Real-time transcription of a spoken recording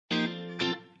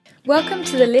Welcome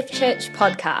to the Lift Church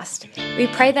podcast. We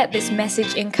pray that this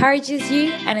message encourages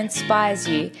you and inspires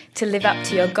you to live up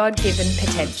to your God-given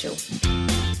potential.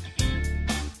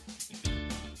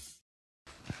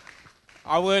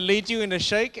 I will lead you in a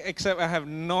shake, except I have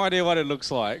no idea what it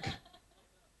looks like.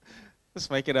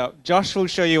 Let's make it up. Josh will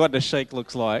show you what the shake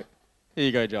looks like. Here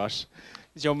you go, Josh.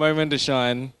 It's your moment to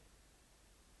shine.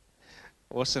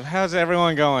 Awesome. How's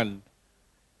everyone going?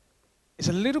 It's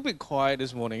a little bit quiet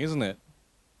this morning, isn't it?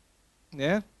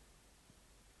 Yeah?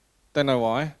 Don't know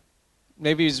why.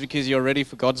 Maybe it's because you're ready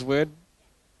for God's word.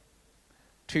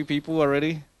 2 people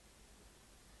already.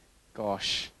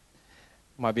 Gosh.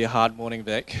 Might be a hard morning,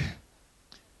 Beck.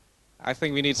 I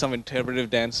think we need some interpretive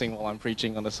dancing while I'm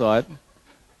preaching on the side.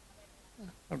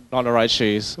 Not the right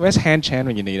shoes. Where's Han Chan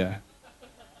when you need her?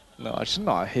 No, she's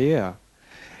not here.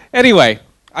 Anyway,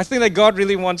 I think that God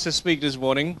really wants to speak this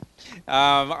morning.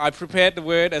 I prepared the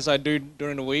word as I do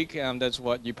during the week. That's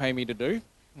what you pay me to do.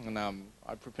 And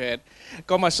I prepared,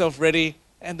 got myself ready.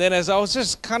 And then as I was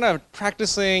just kind of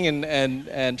practicing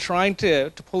and trying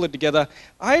to pull it together,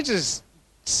 I just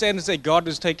sensed that God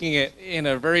was taking it in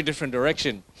a very different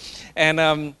direction.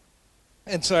 And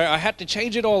so I had to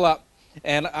change it all up.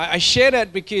 And I share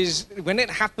that because when it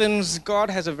happens, God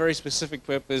has a very specific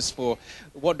purpose for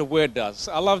what the Word does.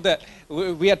 I love that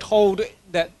we are told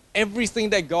that everything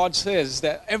that God says,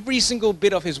 that every single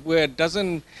bit of His Word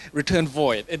doesn't return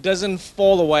void. It doesn't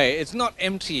fall away. It's not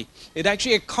empty. It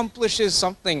actually accomplishes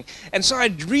something. And so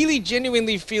I really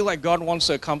genuinely feel like God wants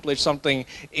to accomplish something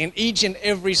in each and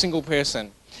every single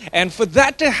person. And for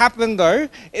that to happen, though,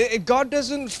 God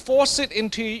doesn't force it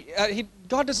into...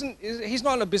 He's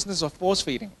not in a business of force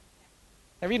feeding.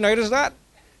 Have you noticed that?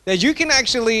 That you can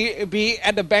actually be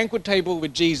at the banquet table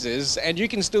with Jesus and you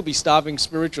can still be starving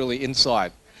spiritually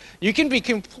inside. You can be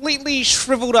completely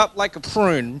shriveled up like a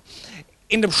prune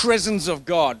in the presence of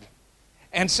God.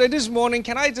 And so this morning,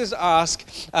 can I just ask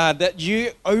that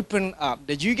you open up,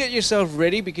 that you get yourself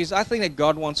ready, because I think that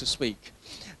God wants to speak.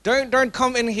 Don't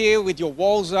come in here with your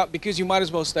walls up, because you might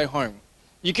as well stay home.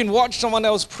 You can watch someone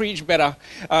else preach better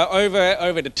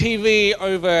over the TV,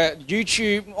 over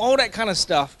YouTube, all that kind of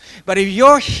stuff. But if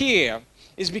you're here,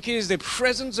 it's because the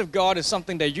presence of God is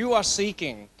something that you are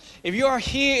seeking. If you are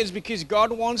here, it's because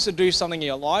God wants to do something in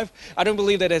your life. I don't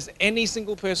believe that there's any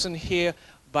single person here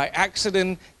by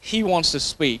accident. He wants to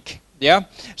speak. Yeah?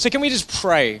 So can we just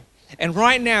pray? And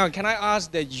right now, can I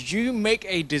ask that you make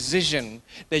a decision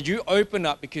that you open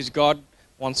up because God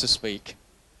wants to speak?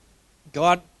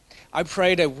 God, I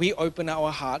pray that we open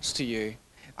our hearts to you.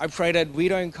 I pray that we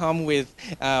don't come with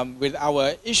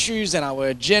our issues and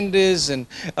our agendas and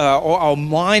or our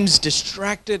minds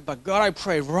distracted. But God, I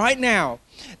pray right now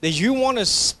that you want to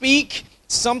speak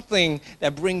something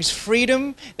that brings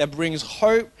freedom, that brings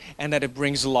hope, and that it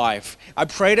brings life. I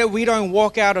pray that we don't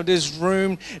walk out of this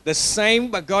room the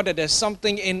same, but God, that there's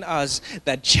something in us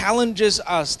that challenges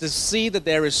us to see that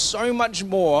there is so much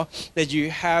more that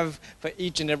you have for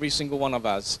each and every single one of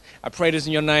us. I pray this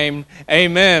in your name.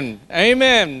 Amen.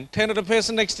 Amen. Turn to the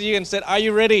person next to you and say, are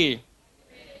you ready?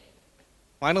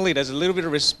 Finally, there's a little bit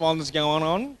of response going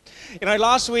on. You know,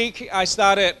 last week I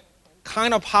started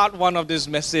kind of part 1 of this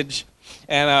message.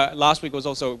 And last week was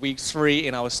also week 3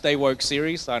 in our Stay Woke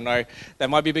series. So I know that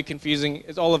might be a bit confusing.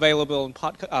 It's all available on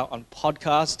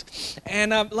podcast.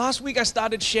 And last week I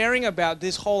started sharing about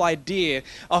this whole idea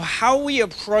of how we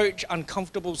approach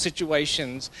uncomfortable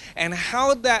situations and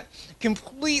how that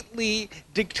completely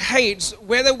dictates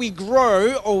whether we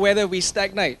grow or whether we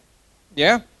stagnate.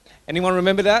 Yeah? Anyone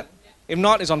remember that? If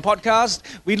not, it's on podcast.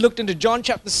 We looked into John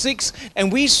chapter 6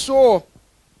 and we saw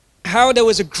how there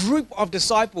was a group of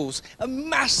disciples, a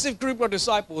massive group of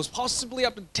disciples, possibly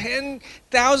up to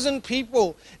 10,000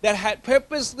 people that had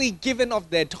purposely given of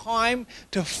their time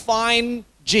to find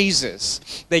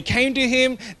Jesus. They came to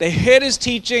him, they heard his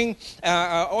teaching.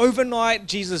 Overnight,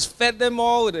 Jesus fed them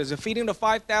all. There's a feeding of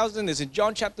 5,000. It's in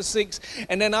John chapter 6.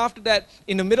 And then after that,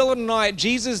 in the middle of the night,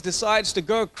 Jesus decides to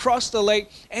go across the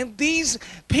lake. And these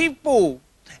people,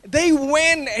 they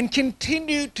went and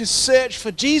continued to search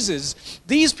for Jesus.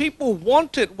 These people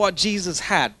wanted what Jesus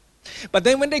had. But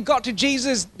then when they got to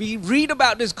Jesus, we read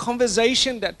about this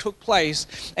conversation that took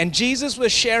place. And Jesus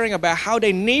was sharing about how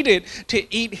they needed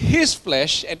to eat his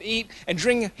flesh and eat and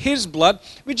drink his blood,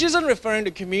 which isn't referring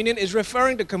to communion, is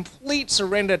referring to complete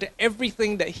surrender to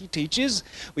everything that he teaches.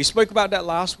 We spoke about that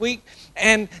last week.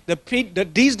 And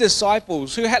these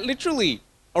disciples who had literally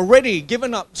already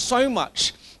given up so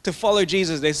much to follow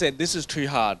Jesus, they said, this is too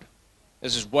hard.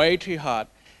 This is way too hard.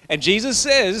 And Jesus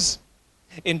says,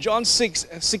 in John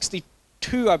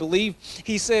 6:62, I believe,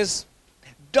 he says,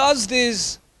 does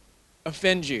this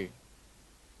offend you?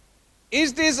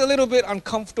 is this a little bit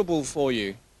uncomfortable for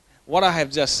you, what I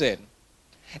have just said?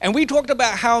 And we talked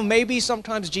about how maybe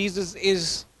sometimes Jesus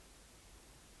is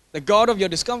the God of your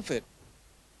discomfort.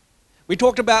 We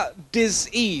talked about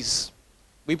dis-ease.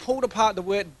 We pulled apart the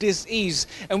word dis-ease,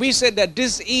 and we said that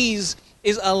dis-ease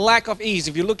is a lack of ease.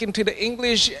 If you look into the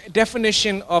English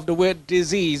definition of the word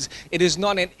disease, it is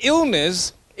not an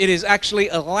illness, it is actually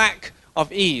a lack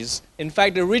of ease. In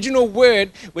fact, the original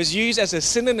word was used as a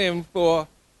synonym for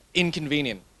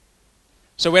inconvenient.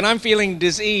 So when I'm feeling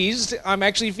diseased, I'm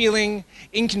actually feeling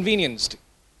inconvenienced.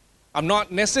 I'm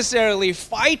not necessarily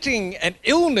fighting an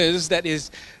illness that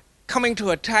is coming to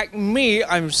attack me.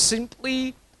 I'm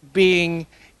simply being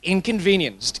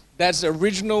inconvenienced. That's the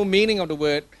original meaning of the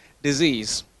word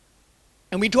disease.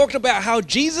 And we talked about how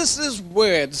Jesus'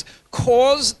 words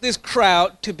caused this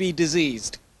crowd to be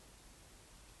diseased.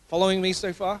 Following me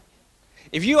so far?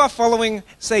 If you are following,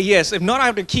 say yes. If not, I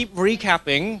have to keep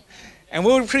recapping. And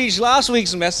we'll preach last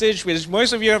week's message, which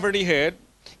most of you have already heard,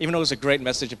 even though it was a great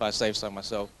message if I say so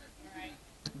myself.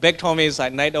 Beck told me, it's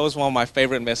like, Nate, that was one of my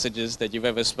favorite messages that you've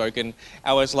ever spoken.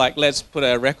 I was like, let's put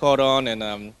a record on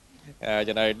and,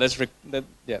 Anyway,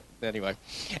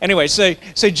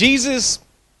 so Jesus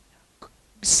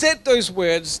said those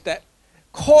words that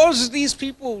caused these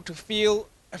people to feel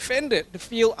offended, to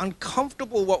feel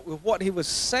uncomfortable with what he was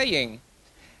saying.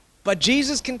 But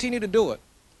Jesus continued to do it.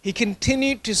 He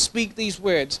continued to speak these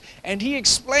words, and he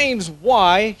explains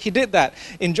why he did that.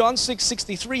 In John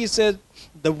 6:63, he said,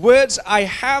 "The words I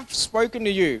have spoken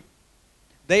to you,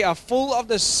 they are full of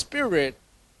the Spirit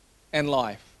and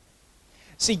life."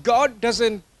 See, God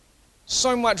doesn't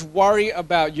so much worry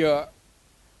about your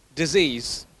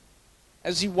disease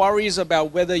as he worries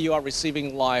about whether you are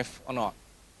receiving life or not.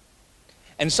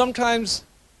 And sometimes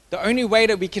the only way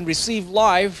that we can receive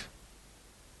life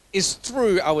is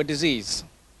through our disease.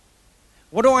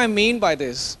 What do I mean by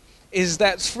this? Is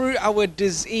that through our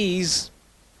disease,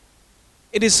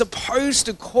 it is supposed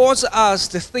to cause us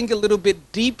to think a little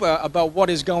bit deeper about what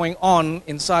is going on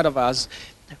inside of us,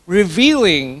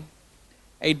 revealing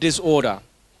a disorder.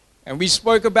 And we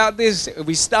spoke about this,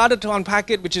 we started to unpack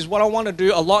it, which is what I want to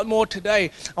do a lot more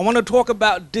today. I want to talk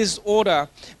about disorder,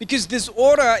 because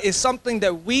disorder is something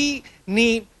that we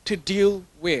need to deal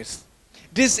with.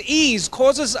 Disease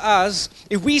causes us,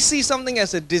 if we see something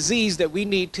as a disease that we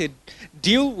need to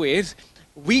deal with,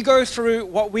 we go through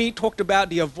what we talked about,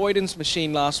 the avoidance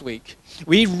machine last week.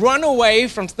 We run away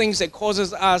from things that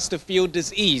causes us to feel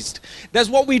diseased. That's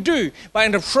what we do. But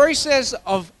in the process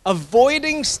of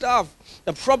avoiding stuff,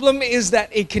 the problem is that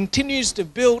it continues to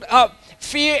build up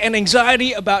fear and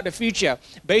anxiety about the future.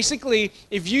 Basically,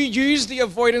 if you use the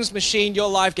avoidance machine, your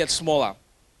life gets smaller.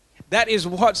 That is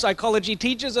what psychology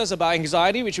teaches us about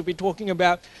anxiety, which we'll be talking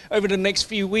about over the next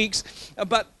few weeks.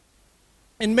 But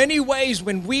in many ways,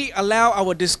 when we allow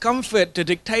our discomfort to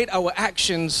dictate our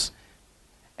actions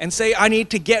and say, I need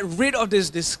to get rid of this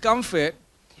discomfort,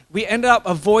 we end up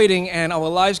avoiding and our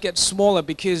lives get smaller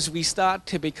because we start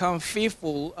to become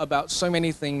fearful about so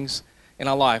many things in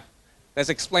our life. That's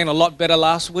explained a lot better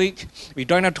last week. We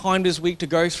don't have time this week to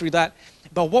go through that.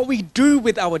 But what we do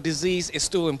with our disease is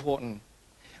still important.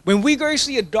 When we go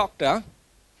see a doctor,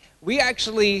 we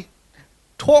actually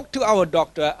talk to our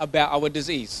doctor about our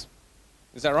disease.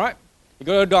 Is that right? You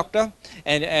go to a doctor,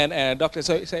 and a doctor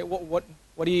say,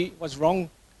 what's wrong?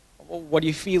 What are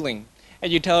you feeling?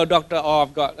 And you tell a doctor, oh,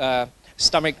 I've got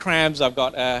stomach cramps, I've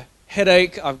got a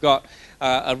headache, I've got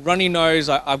a runny nose,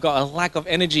 I've got a lack of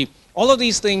energy. All of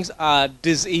these things are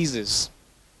diseases.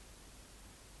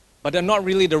 But they're not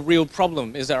really the real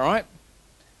problem, is that right?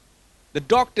 The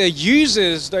doctor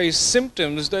uses those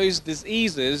symptoms, those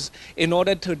diseases, in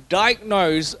order to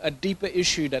diagnose a deeper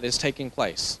issue that is taking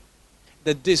place,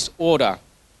 the disorder.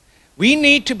 We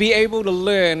need to be able to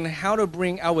learn how to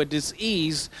bring our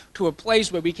disease to a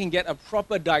place where we can get a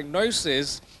proper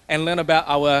diagnosis and learn about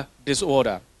our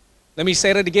disorder. Let me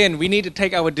say that again. We need to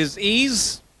take our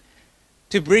disease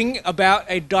to bring about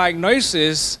a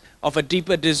diagnosis of a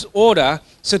deeper disorder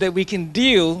so that we can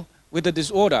deal with the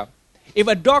disorder. If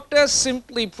a doctor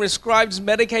simply prescribes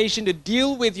medication to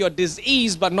deal with your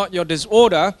disease but not your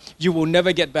disorder, you will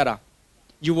never get better.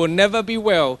 You will never be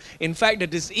well. In fact, the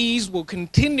disease will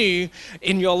continue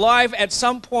in your life at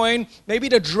some point. Maybe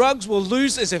the drugs will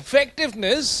lose its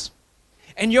effectiveness,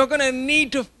 and you're going to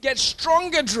need to get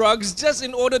stronger drugs just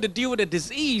in order to deal with the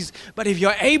disease. But if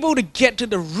you're able to get to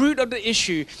the root of the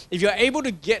issue, if you're able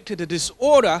to get to the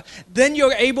disorder, then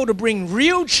you're able to bring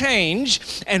real change.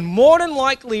 And more than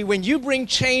likely, when you bring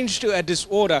change to a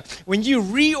disorder, when you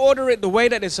reorder it the way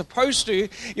that it's supposed to,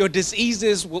 your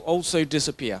diseases will also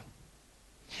disappear.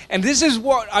 And this is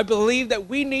what I believe that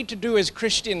we need to do as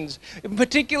Christians. In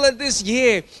particular this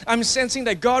year, I'm sensing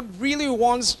that God really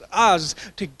wants us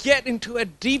to get into a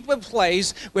deeper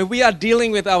place where we are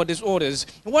dealing with our disorders.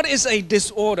 What is a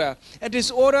disorder? A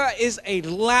disorder is a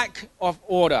lack of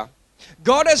order.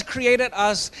 God has created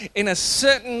us in a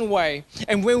certain way,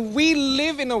 and when we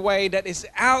live in a way that is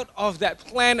out of that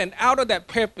plan and out of that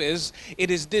purpose, it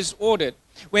is disordered.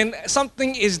 When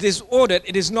something is disordered,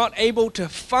 it is not able to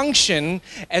function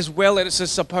as well as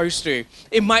it's supposed to.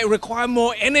 It might require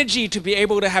more energy to be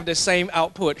able to have the same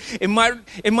output. It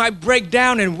might break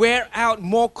down and wear out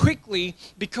more quickly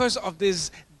because of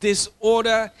this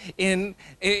disorder in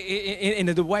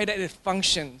the way that it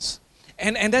functions.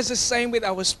 And that's the same with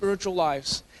our spiritual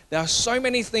lives. There are so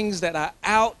many things that are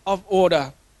out of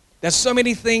order. There's so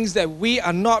many things that we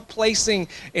are not placing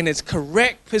in its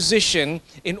correct position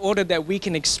in order that we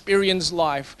can experience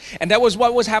life. And that was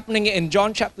what was happening in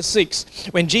John chapter 6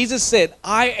 when Jesus said,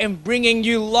 I am bringing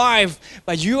you life,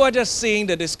 but you are just seeing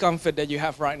the discomfort that you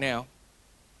have right now.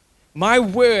 My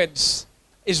words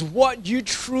is what you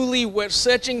truly were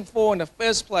searching for in the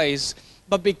first place,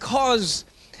 but because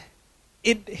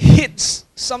it hits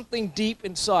something deep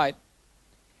inside,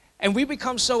 and we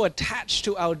become so attached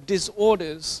to our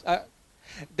disorders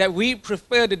that we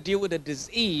prefer to deal with a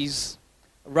disease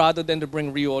rather than to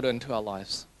bring reorder into our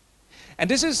lives. And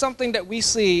this is something that we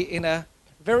see in a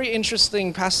very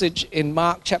interesting passage in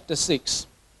Mark chapter 9.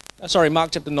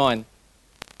 I'm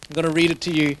going to read it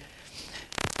to you.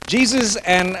 Jesus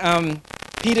and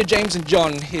Peter, James, and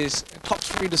John, his top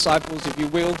 3 disciples, if you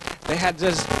will, they had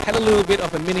just had a little bit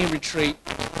of a mini retreat,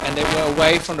 and they were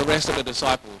away from the rest of the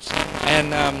disciples.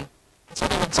 And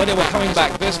so they were coming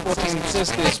back. Verse 14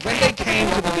 says this: When they came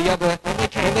to the other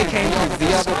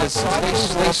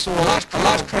disciples, they saw a large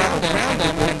crowd around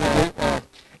them,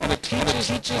 and the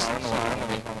teachers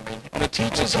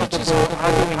of the law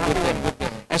arguing with them.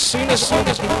 As soon as all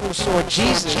the people saw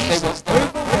Jesus, they were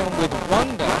overwhelmed with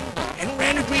wonder and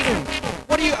ran to greet him.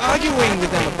 What are you arguing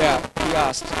with them about? He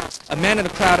asked. A man in the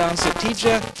crowd answered,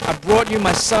 Teacher, I brought you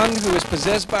my son who is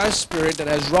possessed by a spirit that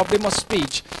has robbed him of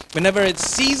speech. Whenever it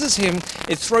seizes him,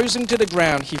 it throws him to the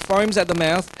ground. He foams at the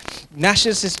mouth,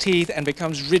 gnashes his teeth, and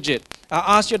becomes rigid.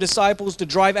 I asked your disciples to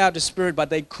drive out the spirit, but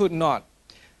they could not.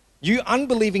 You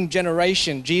unbelieving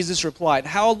generation, Jesus replied,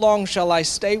 how long shall I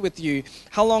stay with you?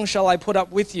 How long shall I put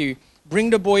up with you? Bring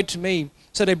the boy to me.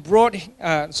 So they brought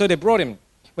him.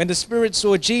 When the spirit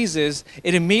saw Jesus,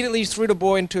 it immediately threw the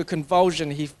boy into a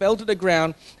convulsion. He fell to the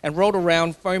ground and rolled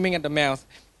around, foaming at the mouth.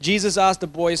 Jesus asked the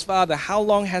boy's father, how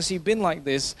long has he been like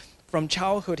this? From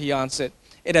childhood, he answered.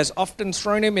 It has often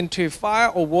thrown him into fire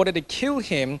or water to kill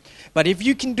him. But if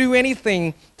you can do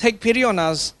anything, take pity on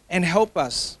us and help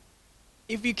us.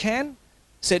 If you can,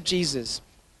 said Jesus,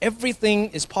 everything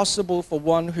is possible for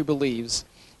one who believes.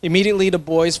 Immediately the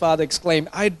boy's father exclaimed,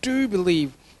 I do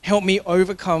believe. Help me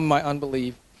overcome my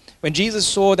unbelief. When Jesus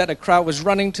saw that a crowd was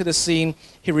running to the scene,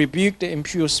 he rebuked the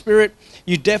impure spirit.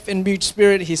 You deaf and mute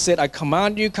spirit, he said, I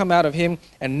command you, come out of him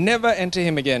and never enter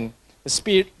him again.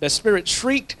 The spirit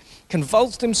shrieked,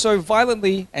 convulsed him so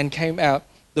violently, and came out.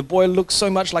 The boy looked so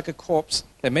much like a corpse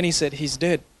that many said, he's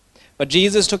dead. But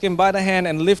Jesus took him by the hand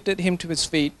and lifted him to his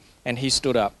feet, and he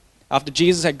stood up. After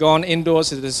Jesus had gone indoors,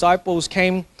 his disciples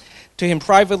came to him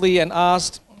privately and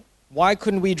asked, why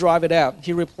couldn't we drive it out?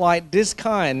 He replied, this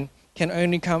kind can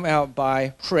only come out by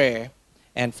prayer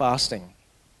and fasting.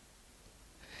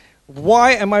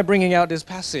 Why am I bringing out this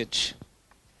passage?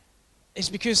 It's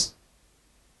because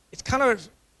it's kind of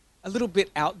a little bit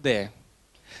out there.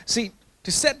 See,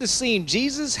 to set the scene,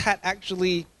 Jesus had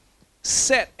actually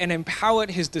set and empowered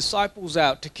his disciples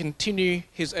out to continue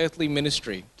his earthly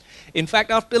ministry. In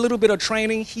fact, after a little bit of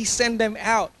training, he sent them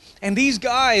out. And these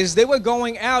guys, they were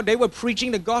going out, they were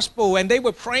preaching the gospel, and they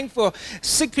were praying for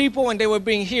sick people and they were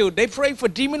being healed. They prayed for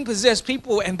demon-possessed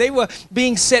people and they were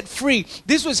being set free.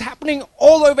 This was happening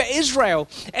all over Israel.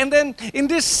 And then in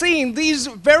this scene, these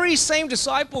very same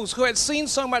disciples who had seen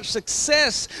so much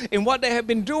success in what they had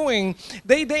been doing,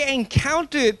 they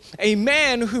encountered a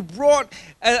man who brought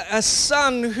a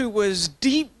son who was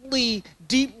deeply,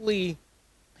 deeply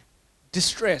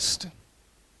distressed.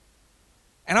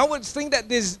 And I would think that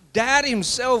this dad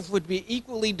himself would be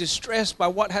equally distressed by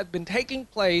what had been taking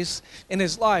place in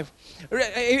his life.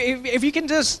 If you can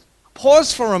just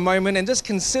pause for a moment and just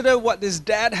consider what this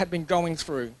dad had been going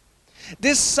through.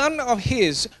 This son of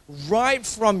his, right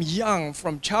from young,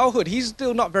 from childhood, he's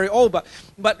still not very old,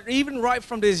 but even right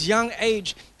from this young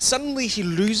age, suddenly he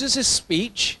loses his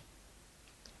speech,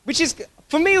 which is,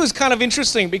 for me, it was kind of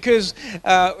interesting because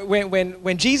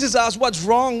when Jesus asked what's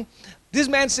wrong, This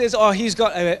man says, oh, he's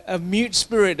got a mute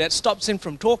spirit that stops him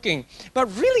from talking. But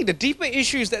really, the deeper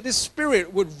issue is that this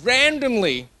spirit would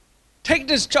randomly take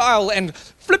this child and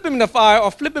flip him in the fire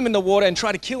or flip him in the water and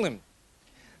try to kill him.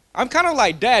 I'm kind of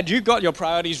like, Dad, you got your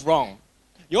priorities wrong.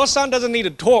 Your son doesn't need to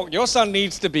talk. Your son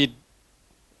needs to be,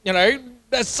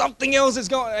 there's something else that's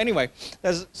going on. Anyway,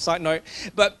 that's a side note.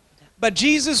 But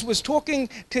Jesus was talking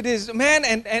to this man,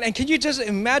 and can you just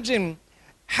imagine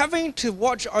having to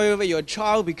watch over your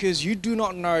child because you do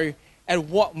not know at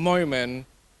what moment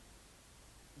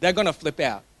they're going to flip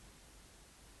out?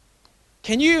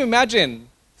 Can you imagine?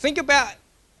 Think about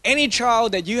any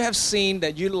child that you have seen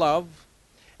that you love,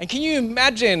 and can you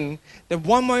imagine that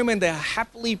one moment they are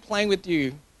happily playing with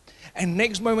you, and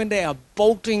next moment they are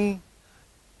bolting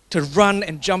to run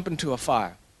and jump into a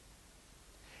fire?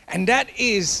 And that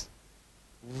is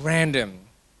random,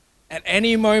 at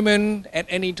any moment, at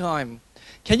any time.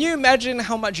 Can you imagine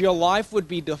how much your life would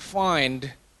be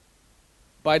defined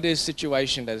by this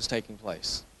situation that is taking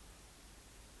place?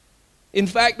 In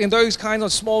fact, in those kinds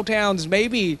of small towns,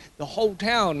 maybe the whole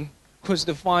town was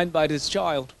defined by this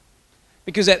child.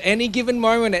 Because at any given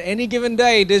moment, at any given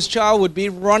day, this child would be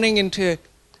running into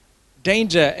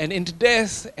danger and into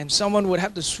death, and someone would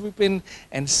have to swoop in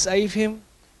and save him.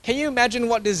 Can you imagine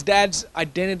what this dad's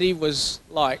identity was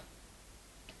like?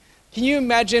 Can you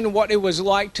imagine what it was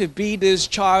like to be this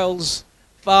child's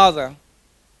father,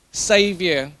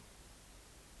 savior?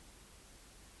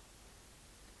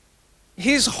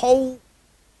 His whole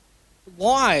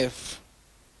life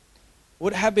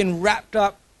would have been wrapped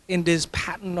up in this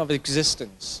pattern of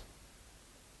existence.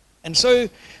 And so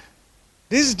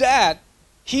this dad,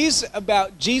 he's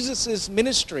about Jesus'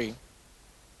 ministry,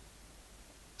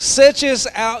 searches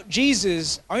out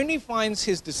Jesus, only finds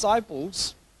his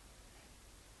disciples,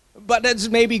 but that's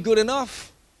maybe good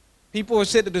enough. People have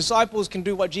said the disciples can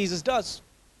do what Jesus does.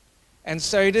 And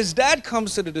so this dad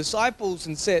comes to the disciples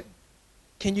and said,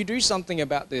 can you do something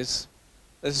about this?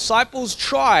 The disciples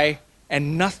try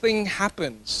and nothing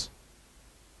happens.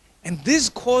 And this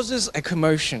causes a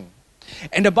commotion.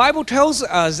 And the Bible tells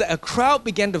us that a crowd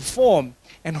began to form.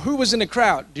 And who was in the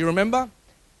crowd? Do you remember?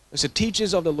 It was the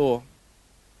teachers of the law.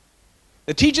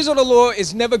 The teachers of the law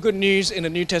is never good news in the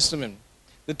New Testament.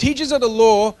 The teachers of the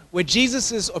law were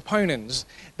Jesus' opponents.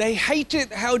 They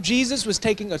hated how Jesus was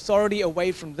taking authority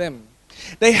away from them.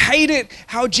 They hated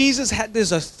how Jesus had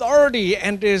this authority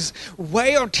and this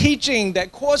way of teaching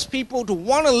that caused people to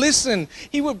want to listen.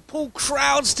 He would pull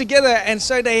crowds together, and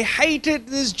so they hated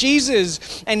this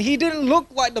Jesus. And he didn't look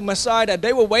like the Messiah that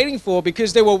they were waiting for,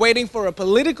 because they were waiting for a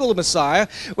political Messiah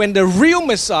when the real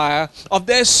Messiah of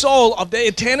their soul, of their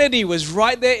eternity, was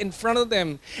right there in front of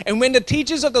them. And when the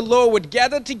teachers of the law would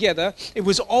gather together, it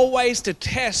was always to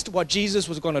test what Jesus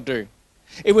was going to do.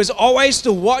 It was always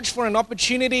to watch for an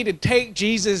opportunity to take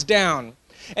Jesus down.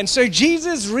 And so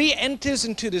Jesus re-enters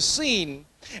into the scene,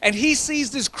 and he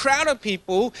sees this crowd of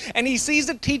people, and he sees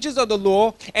the teachers of the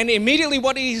law, and immediately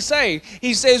what did he say?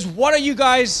 He says, what are you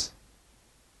guys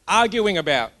arguing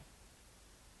about?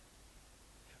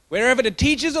 Wherever the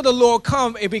teachers of the law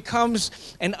come, it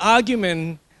becomes an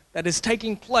argument that is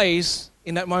taking place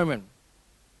in that moment.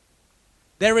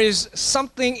 There is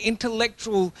something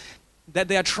intellectual that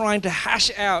they are trying to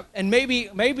hash out. And maybe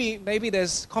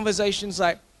there's conversations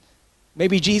like,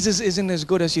 maybe Jesus isn't as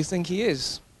good as you think he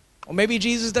is. Or maybe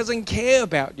Jesus doesn't care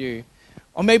about you.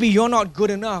 Or maybe you're not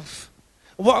good enough.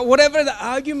 Whatever the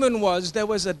argument was, there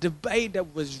was a debate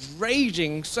that was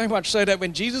raging, so much so that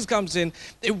when Jesus comes in,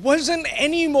 it wasn't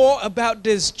anymore about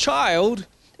this child,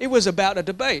 it was about a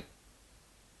debate.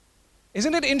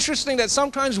 Isn't it interesting that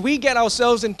sometimes we get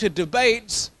ourselves into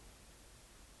debates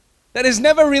that is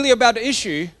never really about the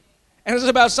issue, and it's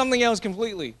about something else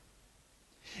completely?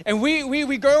 And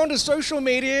we go onto social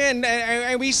media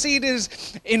and we see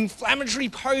this inflammatory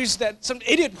post that some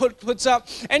idiot puts up,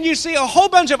 and you see a whole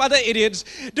bunch of other idiots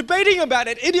debating about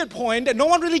that idiot point that no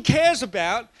one really cares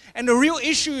about, and the real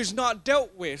issue is not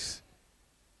dealt with.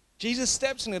 Jesus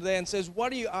steps into there and says,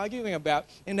 what are you arguing about?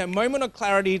 In that moment of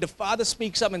clarity, the Father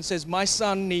speaks up and says, my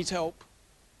son needs help.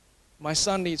 My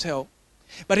son needs help.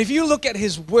 But if you look at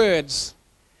his words,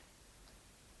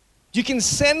 you can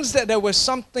sense that there was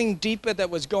something deeper that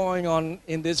was going on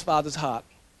in this father's heart.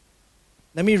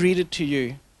 Let me read it to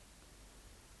you.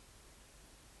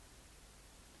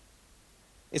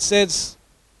 It says,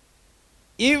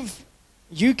 if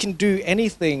you can do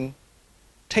anything,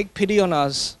 take pity on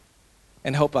us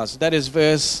and help us. That is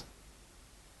verse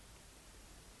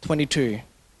 22.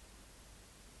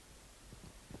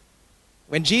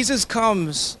 When Jesus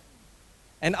comes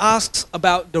and asks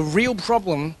about the real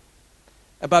problem,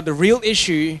 about the real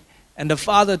issue, and the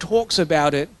Father talks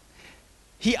about it,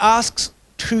 he asks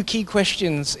two key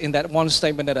questions in that one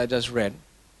statement that I just read.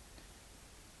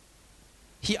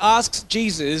 He asks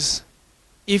Jesus,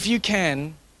 if you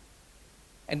can,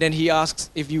 and then he asks,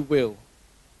 if you will.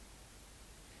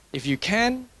 If you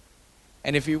can,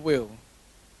 and if you will.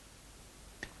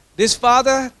 This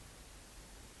father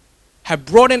had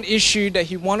brought an issue that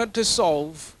he wanted to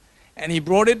solve, and he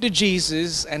brought it to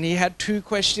Jesus, and he had two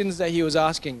questions that he was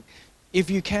asking. If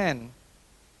you can,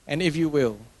 and if you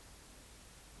will.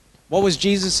 What was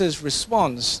Jesus'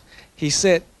 response? He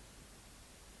said,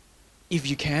 if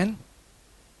you can.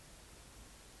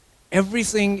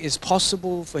 Everything is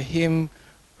possible for him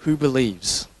who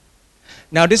believes.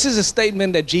 Now, this is a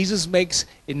statement that Jesus makes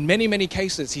in many, many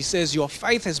cases. He says, your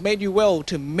faith has made you well,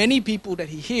 to many people that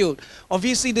he healed.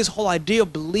 Obviously, this whole idea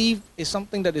of belief is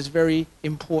something that is very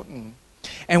important.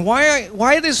 And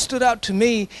why this stood out to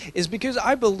me is because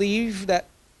I believe that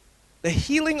the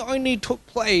healing only took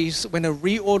place when a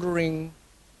reordering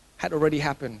had already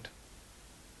happened.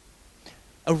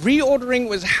 A reordering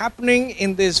was happening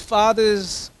in this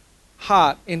father's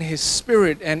heart, in his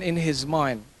spirit, and in his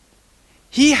mind.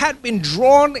 He had been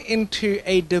drawn into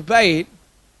a debate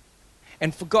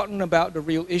and forgotten about the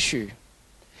real issue.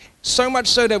 So much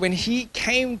so that when he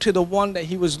came to the one that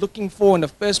he was looking for in the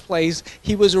first place,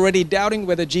 he was already doubting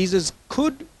whether Jesus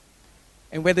could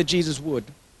and whether Jesus would.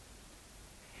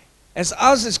 As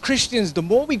us as Christians, the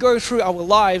more we go through our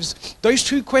lives, those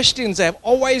two questions have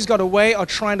always got a way of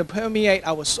trying to permeate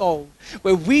our soul.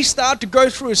 Where we start to go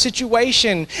through a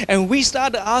situation and we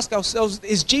start to ask ourselves,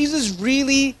 is Jesus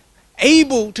really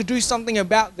able to do something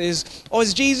about this? Or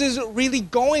is Jesus really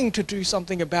going to do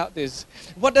something about this?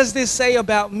 What does this say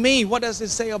about me? What does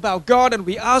this say about God? And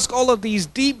we ask all of these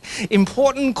deep,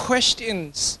 important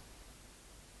questions.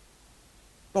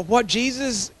 But what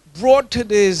Jesus brought to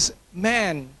this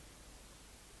man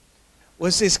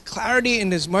was this clarity in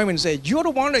this moment. Said, you're the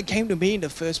one that came to me in the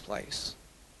first place.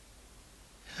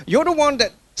 You're the one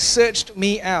that searched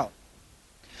me out.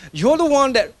 You're the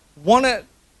one that wanted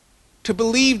to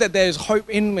believe that there's hope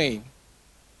in me.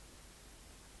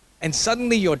 And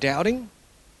suddenly you're doubting?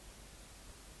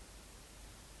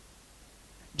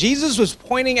 Jesus was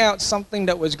pointing out something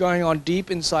that was going on deep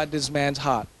inside this man's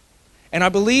heart. And I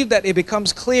believe that it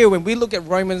becomes clear when we look at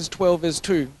Romans 12 verse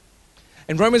 2.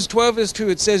 In Romans 12 verse 2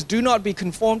 it says, do not be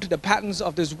conformed to the patterns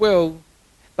of this world,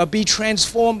 but be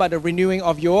transformed by the renewing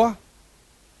of your,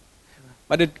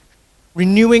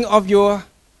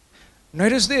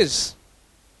 notice this.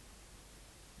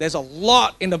 There's a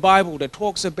lot in the Bible that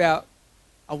talks about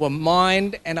our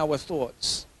mind and our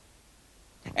thoughts.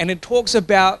 And it talks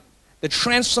about the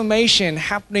transformation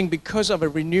happening because of a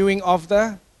renewing of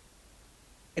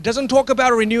it doesn't talk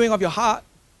about a renewing of your heart,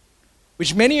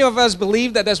 which many of us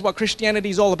believe that that's what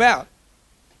Christianity is all about.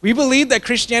 We believe that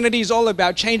Christianity is all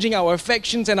about changing our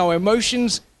affections and our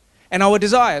emotions and our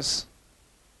desires.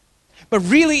 But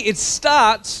really it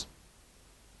starts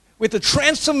with the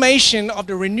transformation of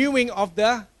the renewing of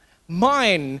the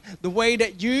mind, the way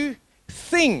that you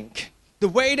think, the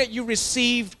way that you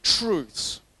receive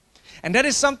truths. And that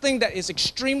is something that is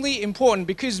extremely important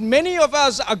because many of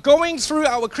us are going through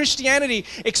our Christianity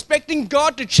expecting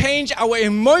God to change our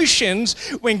emotions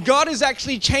when God is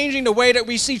actually changing the way that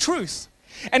we see truth.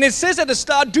 And it says at the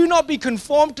start, do not be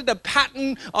conformed to the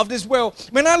pattern of this world.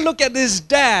 When I look at this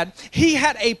dad, he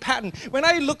had a pattern. When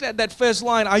I looked at that first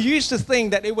line, I used to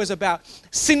think that it was about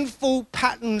sinful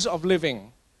patterns of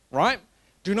living, right?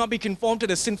 Do not be conformed to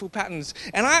the sinful patterns.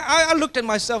 And I looked at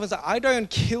myself and said, I don't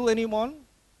kill anyone.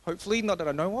 Hopefully, not that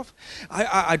I know of.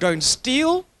 I don't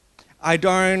steal. I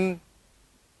don't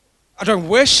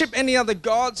worship any other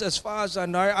gods as far as I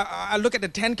know. I look at the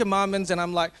 10 Commandments and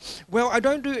I'm like, well, I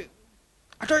don't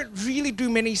really do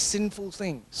many sinful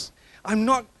things. I'm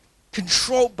not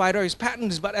controlled by those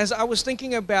patterns. But as I was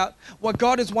thinking about what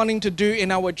God is wanting to do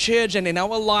in our church and in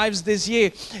our lives this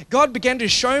year, God began to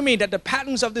show me that the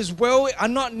patterns of this world are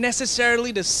not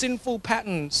necessarily the sinful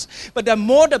patterns, but they're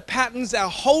more the patterns that are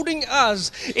holding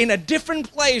us in a different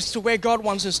place to where God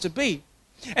wants us to be.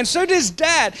 And so this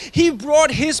dad, he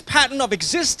brought his pattern of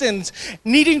existence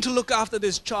needing to look after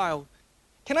this child.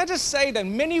 Can I just say that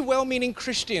many well-meaning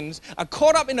Christians are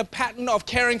caught up in a pattern of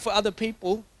caring for other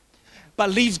people, but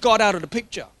leaves God out of the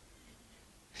picture.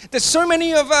 There's so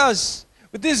many of us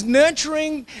with this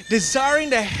nurturing, desiring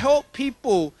to help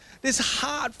people, this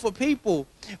heart for people,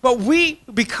 but we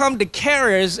become the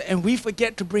carriers and we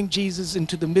forget to bring Jesus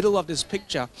into the middle of this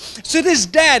picture. So this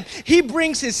dad, he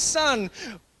brings his son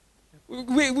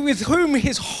with whom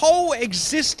his whole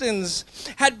existence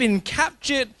had been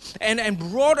captured and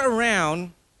brought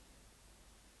around.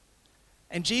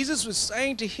 And Jesus was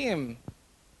saying to him,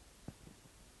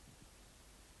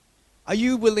 Are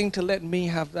you willing to let me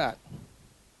have that?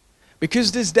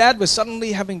 Because this dad was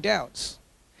suddenly having doubts.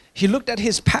 He looked at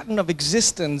his pattern of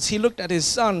existence. He looked at his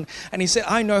son and he said,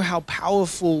 I know how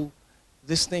powerful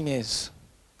this thing is.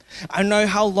 I know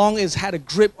how long it's had a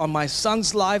grip on my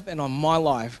son's life and on my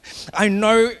life. I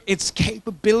know its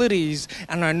capabilities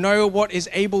and I know what it's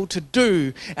able to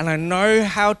do and I know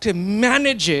how to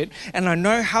manage it and I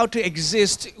know how to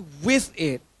exist with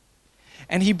it.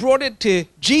 And he brought it to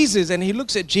Jesus and he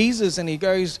looks at Jesus and he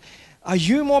goes, are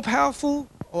you more powerful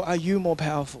or are you more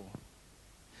powerful?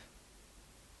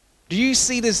 Do you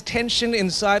see this tension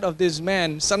inside of this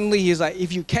man? Suddenly he's like,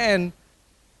 if you can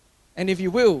and if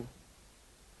you will.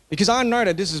 Because I know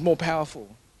that this is more powerful.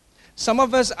 Some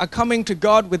of us are coming to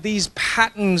God with these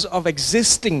patterns of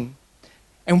existing.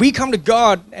 And we come to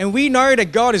God and we know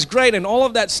that God is great and all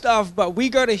of that stuff, but we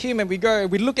go to Him and we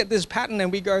look at this pattern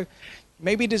and we go,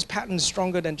 maybe this pattern is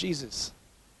stronger than Jesus.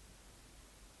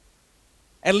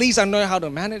 At least I know how to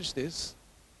manage this.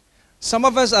 Some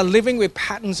of us are living with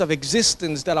patterns of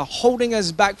existence that are holding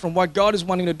us back from what God is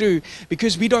wanting to do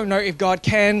because we don't know if God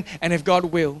can and if God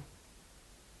will.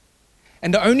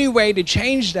 And the only way to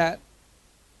change that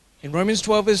in Romans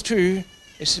 12 verse 2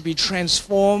 is to be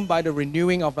transformed by the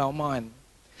renewing of our mind.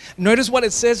 Notice what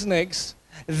it says next.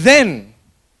 Then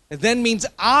means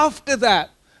after that,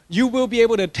 you will be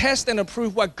able to test and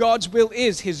approve what God's will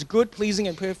is, His good, pleasing,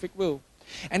 and perfect will.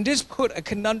 And this put a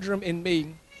conundrum in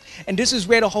me. And this is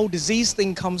where the whole disease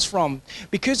thing comes from.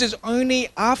 Because it's only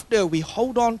after we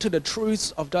hold on to the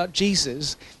truths of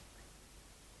Jesus,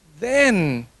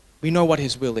 then we know what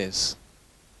His will is.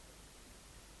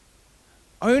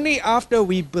 Only after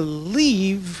we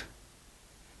believe,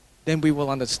 then we will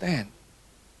understand.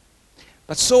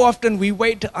 But so often we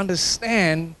wait to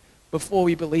understand before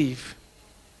we believe.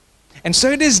 And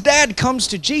so this dad comes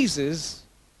to Jesus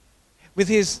with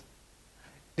his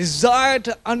desire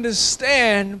to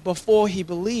understand before he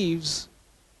believes.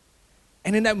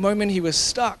 And in that moment he was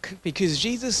stuck because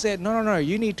Jesus said, no,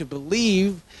 you need to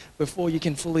believe before you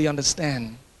can fully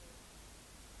understand.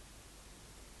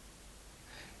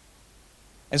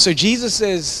 And so Jesus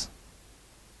says,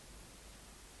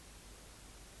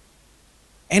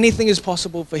 anything is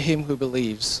possible for him who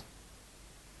believes.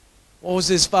 What was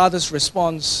his father's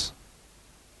response?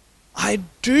 I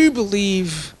do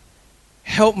believe,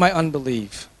 help my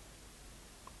unbelief.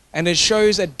 And it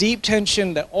shows a deep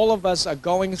tension that all of us are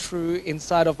going through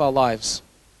inside of our lives.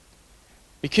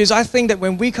 Because I think that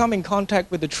when we come in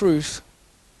contact with the truth,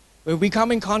 when we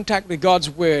come in contact with God's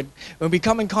word, when we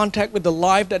come in contact with the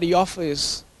life that He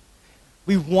offers,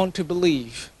 we want to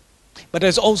believe. But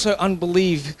there's also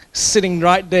unbelief sitting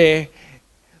right there,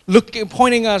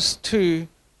 pointing us to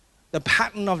the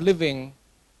pattern of living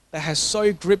that has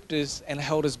so gripped us and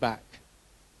held us back.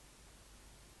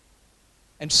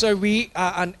 And so we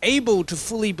are unable to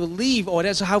fully believe, or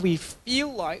that's how we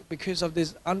feel like because of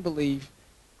this unbelief.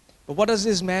 But what does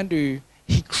this man do?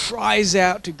 He cries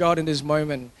out to God in this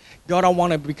moment, God, I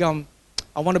want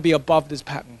to be above this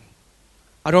pattern.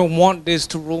 I don't want this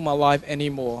to rule my life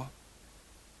anymore.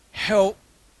 Help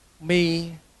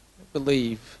me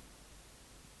believe.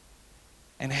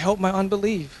 And help my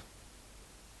unbelief.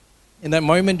 In that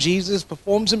moment, Jesus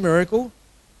performs a miracle.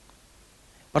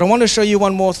 But I want to show you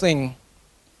one more thing.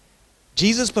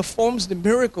 Jesus performs the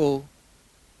miracle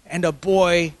and a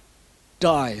boy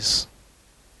dies.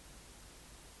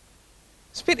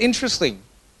 It's a bit interesting.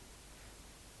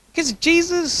 Because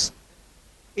Jesus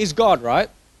is God, right?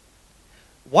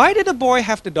 Why did the boy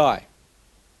have to die?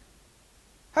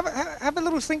 Have a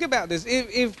little think about this.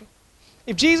 If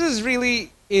Jesus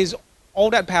really is all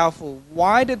that powerful,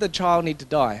 why did the child need to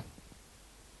die?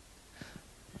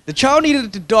 The child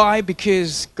needed to die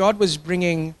because God was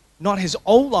bringing not his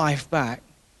old life back,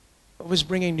 but was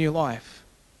bringing new life.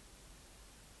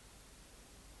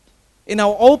 In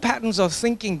our old patterns of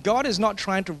thinking, God is not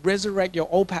trying to resurrect your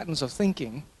old patterns of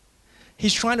thinking.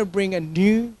 He's trying to bring a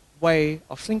new way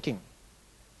of thinking.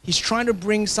 He's trying to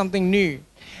bring something new.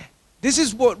 This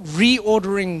is what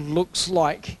reordering looks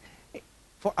like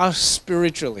for us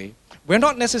spiritually. We're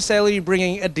not necessarily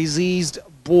bringing a diseased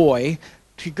boy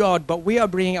to God, but we are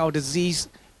bringing our diseased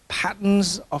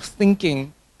patterns of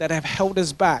thinking that have held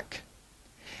us back.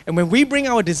 And when we bring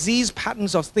our diseased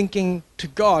patterns of thinking to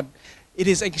God, it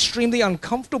is extremely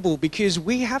uncomfortable because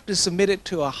we have to submit it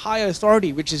to a higher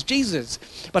authority, which is Jesus.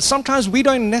 But sometimes we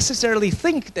don't necessarily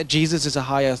think that Jesus is a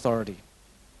higher authority.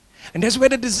 And that's where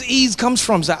the disease comes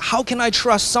from. So how can I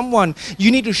trust someone?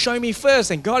 You need to show me first.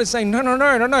 And God is saying,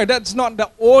 no. That's not the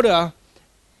order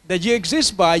that you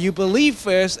exist by. You believe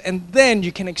first, and then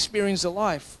you can experience the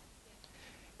life.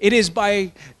 It is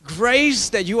by grace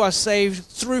that you are saved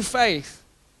through faith.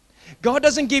 God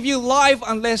doesn't give you life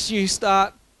unless you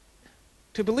start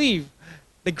to believe.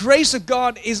 The grace of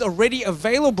God is already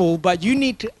available, but you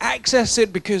need to access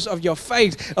it because of your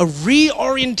faith. A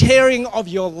reorienting of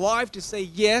your life to say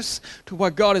yes to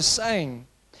what God is saying.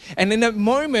 And in that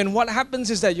moment, what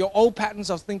happens is that your old patterns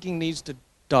of thinking needs to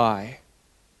die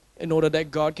in order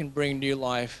that God can bring new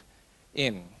life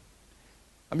in.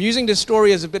 I'm using this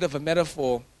story as a bit of a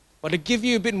metaphor, but to give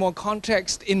you a bit more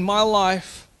context, in my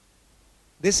life,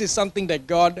 this is something that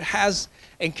God has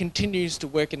and continues to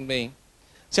work in me.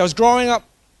 So I was growing up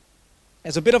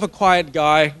as a bit of a quiet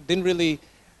guy, didn't really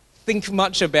think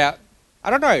much about,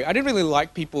 I didn't really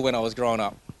like people when I was growing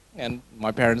up. And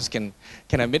my parents can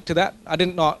admit to that.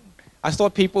 I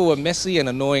thought people were messy and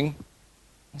annoying,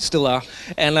 still are.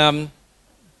 And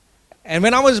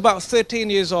when I was about 13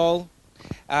 years old,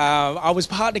 I was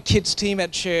part of the kids team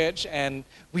at church, and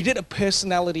we did a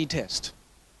personality test.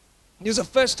 It was the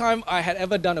first time I had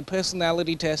ever done a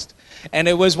personality test, and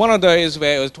it was one of those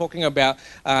where it was talking about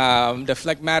the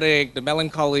phlegmatic, the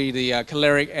melancholy, the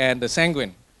choleric, and the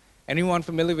sanguine. Anyone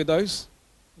familiar with those?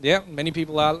 Yeah, many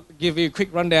people are. I'll give you a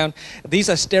quick rundown. These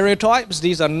are stereotypes.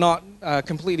 These are not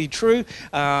completely true,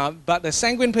 but the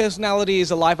sanguine personality is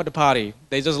the life of the party.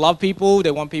 They just love people.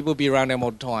 They want people to be around them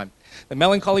all the time. The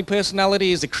melancholy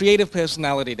personality is the creative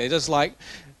personality. They just like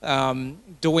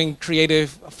doing creative,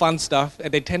 fun stuff,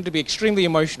 and they tend to be extremely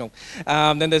emotional.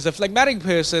 Then there's a phlegmatic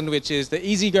person, which is the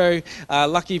easygo,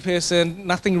 lucky person.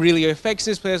 Nothing really affects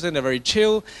this person. They're very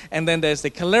chill. And then there's the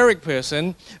choleric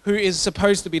person, who is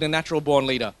supposed to be the natural-born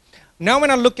leader. Now, when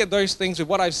I look at those things with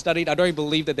what I've studied, I don't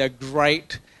believe that they're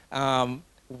great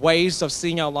ways of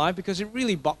seeing our life, because it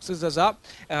really boxes us up,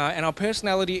 and our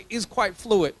personality is quite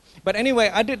fluid. But anyway,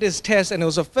 I did this test, and it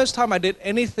was the first time I did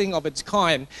anything of its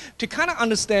kind to kind of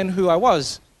understand who I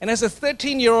was. And as a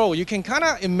 13-year-old, you can kind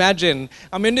of imagine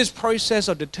I'm in this process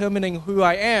of determining who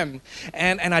I am.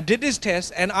 And I did this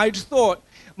test, and I thought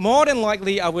more than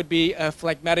likely I would be a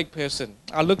phlegmatic person.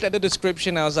 I looked at the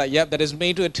description, I was like, yep, that is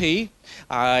me to a T.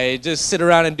 I just sit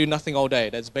around and do nothing all day.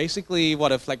 That's basically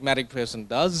what a phlegmatic person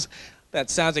does. That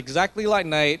sounds exactly like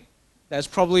Nate. That's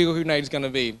probably who Nate's going to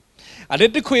be. I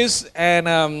did the quiz,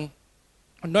 and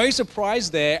no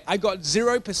surprise there, I got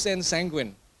 0%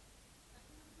 sanguine.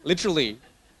 Literally.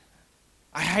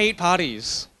 I hate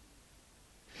parties.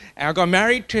 And I got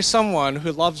married to someone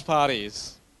who loves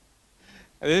parties.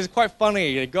 And this is quite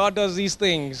funny. God does these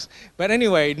things. But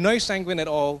anyway, no sanguine at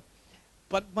all.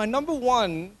 But my number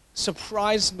one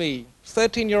surprised me.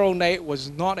 13-year-old Nate was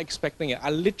not expecting it.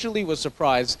 I literally was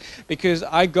surprised because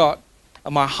I got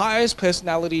my highest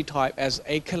personality type as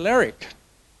a choleric.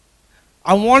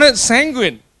 I wanted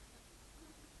sanguine.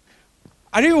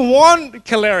 I didn't want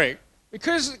choleric,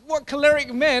 because what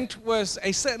choleric meant was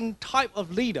a certain type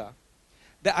of leader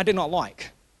that I did not like.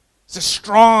 It's a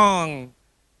strong,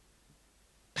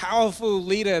 powerful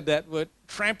leader that would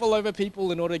trample over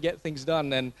people in order to get things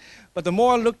done. But the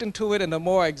more I looked into it and the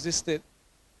more I existed,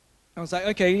 I was like,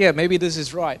 okay, yeah, maybe this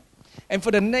is right. And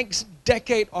for the next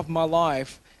decade of my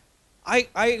life,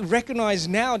 I recognize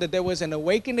now that there was an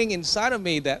awakening inside of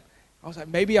me that I was like,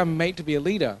 maybe I'm made to be a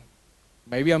leader.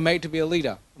 Maybe I'm made to be a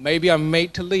leader. Maybe I'm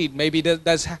made to lead. Maybe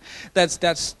that's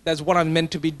what I'm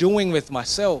meant to be doing with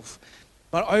myself.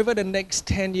 But over the next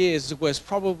 10 years was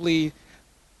probably,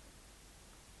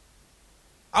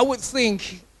 I would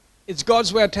think it's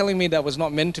God's way of telling me that I was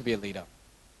not meant to be a leader.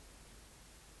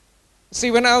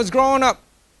 See, when I was growing up,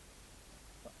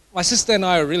 my sister and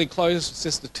I are really close.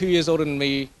 Sister 2 years older than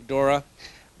me, Dora.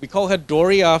 We call her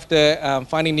Dory after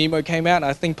Finding Nemo came out.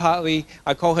 I think partly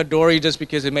I call her Dory just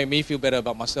because it made me feel better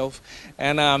about myself.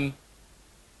 And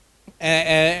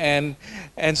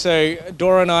so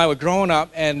Dora and I were growing up,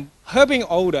 and her being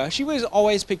older, she was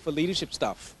always picked for leadership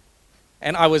stuff.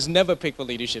 And I was never picked for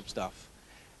leadership stuff.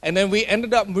 And then we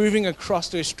ended up moving across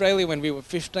to Australia when we were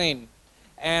 15.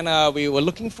 And we were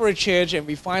looking for a church, and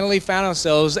we finally found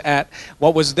ourselves at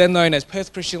what was then known as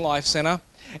Perth Christian Life Centre.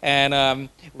 And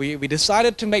we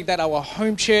decided to make that our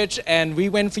home church, and we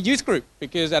went for youth group,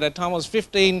 because at the time I was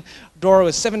 15, Dora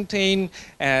was 17,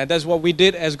 and that's what we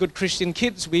did as good Christian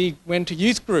kids. We went to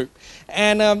youth group.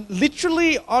 And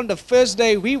literally on the first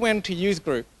day we went to youth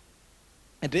group,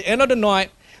 at the end of the night,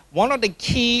 one of the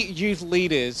key youth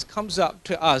leaders comes up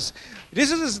to us.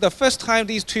 This is the first time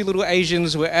these two little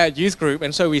Asians were at youth group,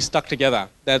 and so we stuck together.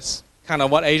 That's kind of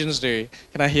what Asians do.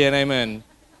 Can I hear an amen?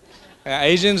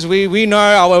 Asians, we know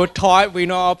our type, we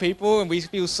know our people, and we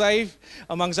feel safe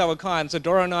amongst our kind. So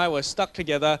Dora and I were stuck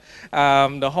together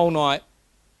the whole night.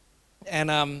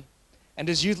 And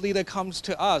this youth leader comes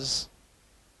to us.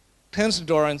 turns to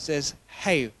Dora and says,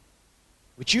 hey,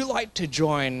 would you like to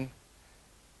join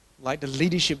like the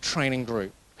leadership training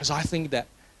group? Because I think that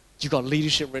you got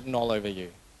leadership written all over you.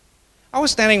 I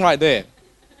was standing right there.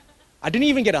 I didn't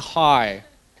even get a hi.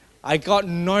 I got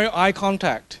no eye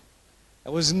contact.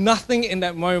 There was nothing in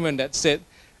that moment that said,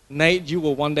 Nate, you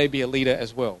will one day be a leader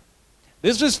as well.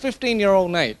 This was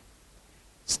 15-year-old Nate,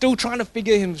 still trying to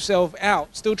figure himself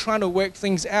out, still trying to work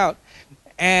things out,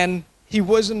 and he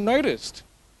wasn't noticed.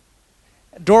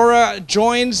 Dora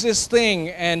joins this thing,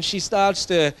 and she starts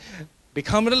to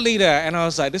become a leader, and I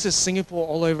was like, this is Singapore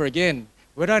all over again.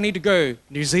 Where do I need to go?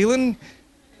 New Zealand?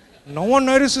 No one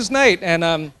notices Nate.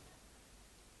 And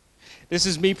this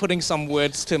is me putting some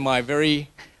words to my very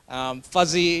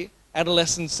fuzzy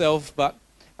adolescent self, but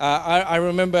I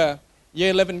remember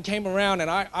year 11 came around, and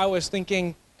I was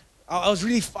thinking, I was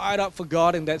really fired up for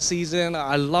God in that season.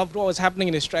 I loved what was happening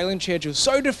in the Australian church. It was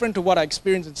so different to what I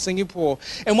experienced in Singapore.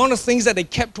 And one of the things that they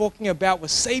kept talking about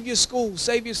was save your school,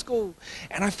 save your school.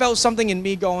 And I felt something in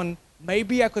me going,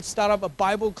 maybe I could start up a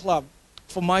Bible club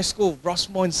for my school,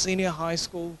 Rossmoyne Senior High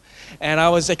School. And I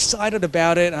was excited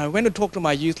about it. And I went to talk to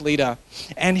my youth leader,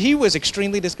 and he was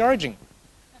extremely discouraging.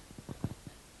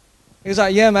 He was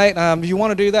like, yeah, mate, you want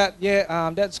to do that?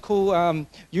 Yeah, that's cool.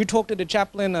 You talk to the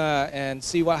chaplain and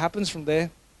see what happens from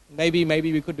there. Maybe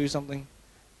we could do something.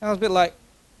 And I was a bit like,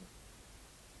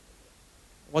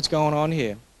 what's going on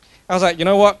here? I was like, you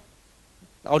know what?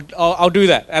 I'll do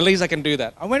that. At least I can do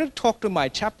that. I went and talked to my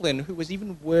chaplain, who was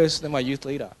even worse than my youth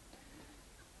leader.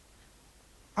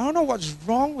 I don't know what's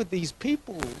wrong with these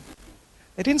people.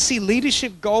 They didn't see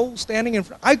leadership goals standing in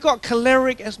front. I got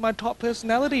choleric as my top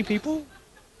personality, people.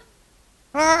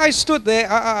 I stood there,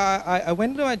 I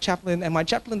went to my chaplain, and my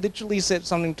chaplain literally said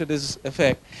something to this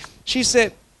effect. She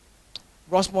said,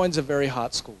 Rossmoyne's a very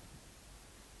hard school.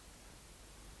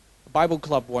 The Bible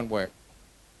club won't work.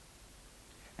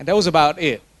 And that was about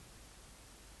it.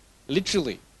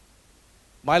 Literally.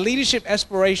 My leadership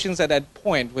aspirations at that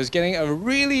point was getting a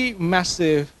really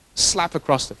massive slap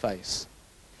across the face.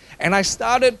 And I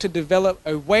started to develop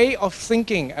a way of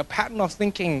thinking, a pattern of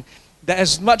thinking, that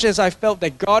as much as I felt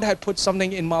that God had put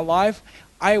something in my life,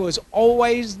 I was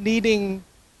always needing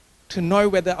to know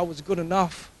whether I was good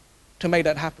enough to make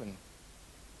that happen.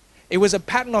 It was a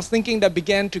pattern of thinking that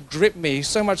began to grip me,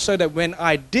 so much so that when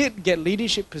I did get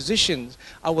leadership positions,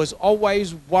 I was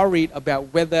always worried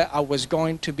about whether I was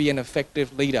going to be an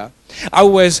effective leader. I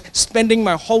was spending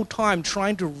my whole time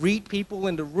trying to read people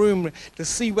in the room to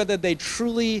see whether they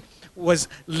truly was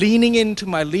leaning into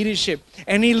my leadership.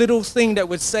 Any little thing that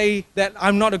would say that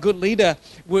I'm not a good leader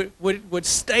would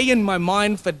stay in my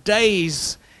mind for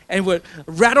days and would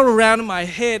rattle around in my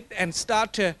head and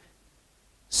start to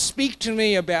speak to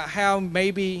me about how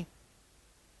maybe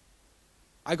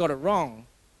I got it wrong.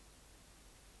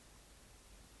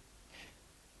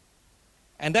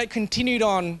 And that continued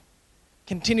on.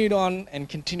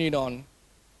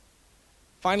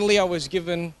 Finally, I was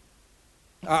given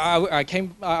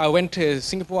I went to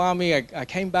Singapore Army, I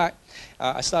came back,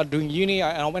 I started doing uni,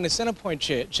 and I went to Centrepoint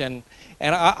Church, and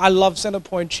I love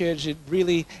Centrepoint Church. It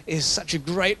really is such a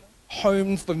great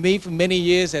home for me for many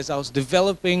years as I was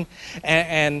developing,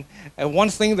 and one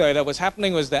thing though that was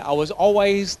happening was that I was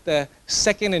always the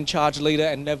second in charge leader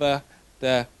and never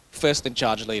the first in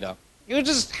charge leader. It would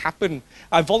just happen.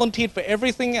 I volunteered for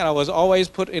everything, and I was always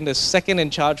put in the second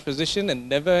in charge position and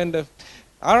never in the,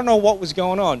 I don't know what was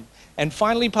going on. And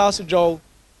finally, Pastor Joel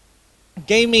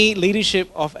gave me leadership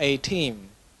of a team.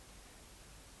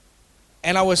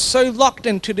 And I was so locked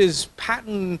into this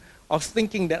pattern of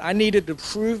thinking that I needed to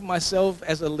prove myself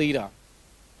as a leader.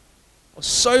 I was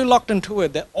so locked into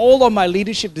it that all of my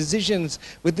leadership decisions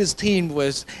with this team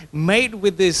was made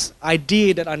with this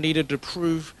idea that I needed to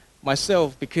prove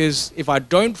myself, because if I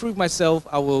don't prove myself,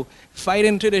 I will fade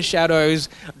into the shadows.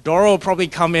 Dora will probably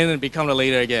come in and become the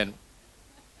leader again.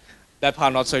 That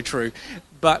part not so true.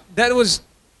 But that was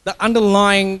the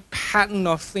underlying pattern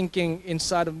of thinking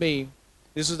inside of me.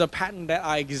 This was a pattern that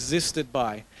I existed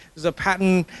by. This is a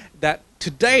pattern that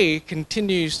today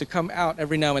continues to come out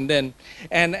every now and then.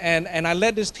 And I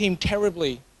led this team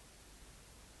terribly.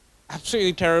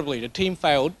 Absolutely terribly. The team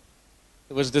failed.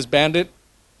 It was disbanded.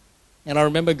 And I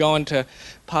remember going to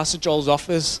Pastor Joel's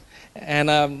office.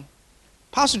 And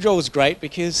Pastor Joel was great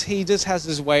because he just has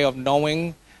this way of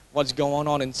knowing what's going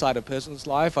on inside a person's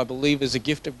life. I believe is a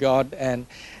gift of God. And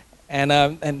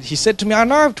he said to me, I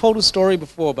know I've told a story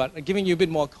before, but giving you a bit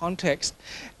more context.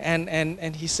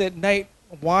 And he said, Nate,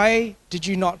 why did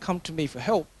you not come to me for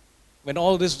help? When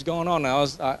all of this was going on,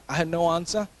 I had no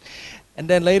answer. And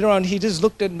then later on, he just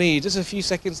looked at me, just a few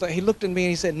seconds later, he looked at me and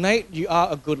he said, Nate, you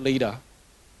are a good leader.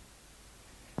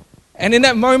 And in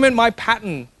that moment, my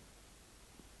pattern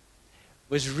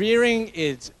was rearing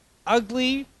its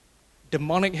ugly,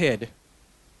 demonic head.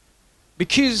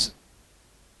 Because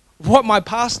what my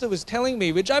pastor was telling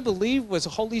me, which I believe was the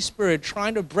Holy Spirit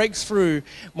trying to break through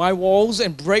my walls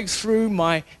and break through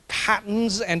my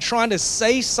patterns and trying to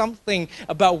say something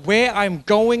about where I'm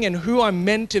going and who I'm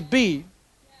meant to be.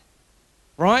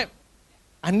 Right?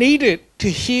 I needed to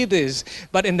hear this,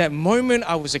 but in that moment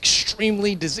I was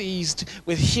extremely diseased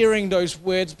with hearing those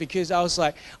words because I was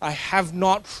like, I have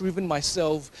not proven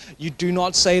myself. You do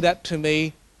not say that to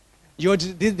me.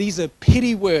 These are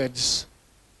pity words.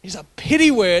 These are pity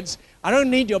words. I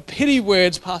don't need your pity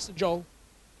words, Pastor Joel.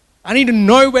 I need to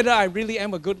know whether I really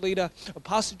am a good leader. But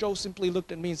Pastor Joel simply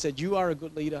looked at me and said, you are a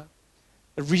good leader.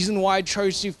 The reason why I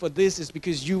chose you for this is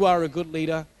because you are a good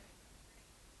leader.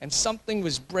 And something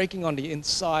was breaking on the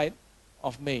inside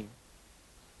of me.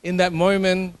 In that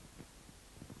moment,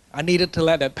 I needed to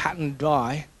let that pattern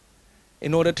die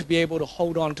in order to be able to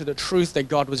hold on to the truth that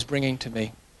God was bringing to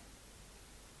me.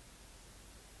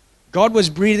 God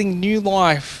was breathing new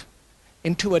life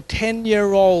into a 10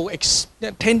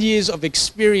 years of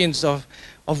experience of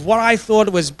what I thought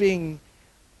was being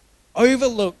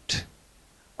overlooked,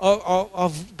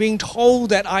 of being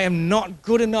told that I am not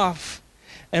good enough,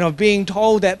 and of being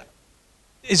told that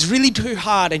it's really too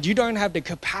hard and you don't have the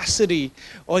capacity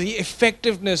or the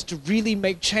effectiveness to really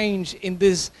make change in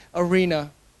this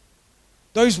arena.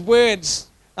 Those words,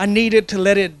 I needed to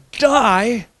let it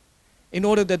die in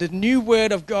order that the new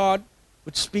word of God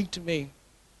would speak to me.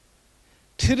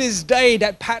 To this day,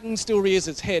 that pattern still rears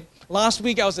its head. Last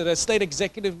week, I was at a state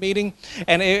executive meeting,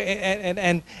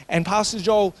 and Pastor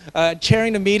Joel,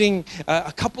 chairing the meeting,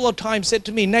 a couple of times said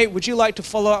to me, Nate, would you like to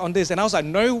follow up on this? And I was like,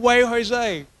 no way,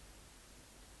 Jose.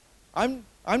 I'm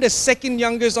the second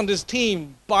youngest on this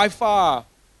team by far.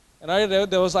 And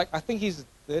there was like, I think he's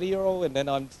 30-year-old, and then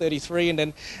I'm 33, and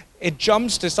then it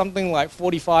jumps to something like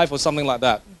 45 or something like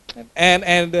that.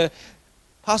 And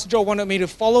Pastor Joel wanted me to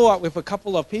follow up with a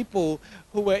couple of people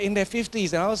who were in their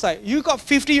 50s, and I was like, you got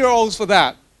 50-year-olds for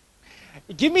that.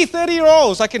 Give me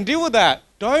 30-year-olds, I can deal with that.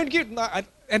 Don't give,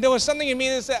 and there was something in me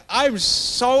that said, I'm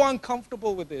so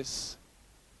uncomfortable with this.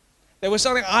 There was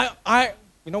something,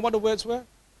 you know what the words were?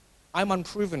 I'm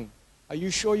unproven. Are you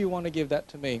sure you want to give that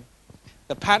to me?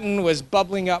 The pattern was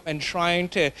bubbling up and trying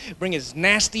to bring its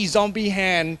nasty zombie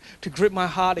hand to grip my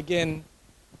heart again.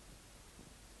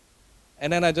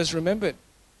 And then I just remembered,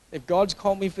 if God's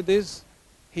called me for this,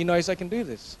 He knows I can do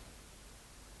this.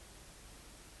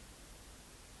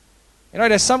 You know,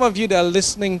 there's some of you that are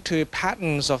listening to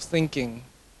patterns of thinking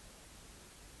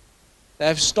that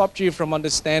have stopped you from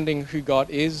understanding who God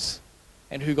is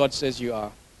and who God says you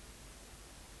are.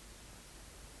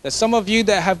 There's some of you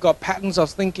that have got patterns of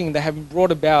thinking that have been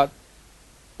brought about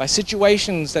by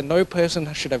situations that no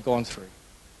person should have gone through.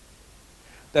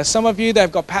 There's some of you that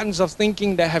have got patterns of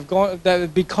thinking that have gone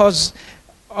that because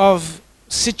of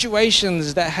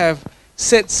situations that have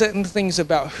said certain things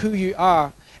about who you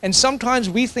are. And sometimes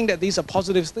we think that these are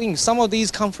positive things. Some of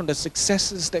these come from the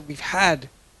successes that we've had.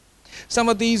 Some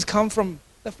of these come from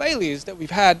the failures that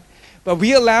we've had. But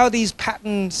we allow these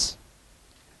patterns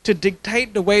to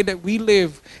dictate the way that we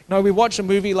live. You know, we watched a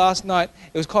movie last night.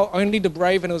 It was called Only the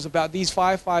Brave, and it was about these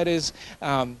firefighters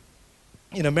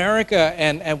in America.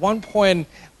 And at one point,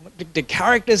 the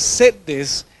character said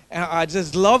this, and I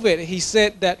just love it. He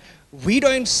said that we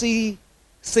don't see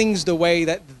things the way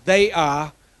that they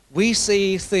are. We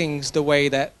see things the way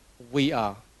that we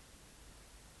are.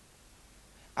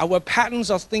 Our patterns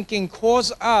of thinking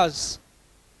cause us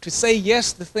to say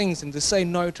yes to things and to say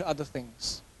no to other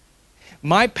things.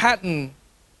 My pattern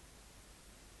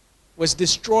was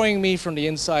destroying me from the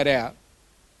inside out.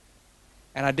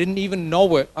 And I didn't even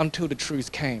know it until the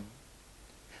truth came.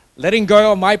 Letting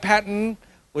go of my pattern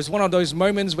was one of those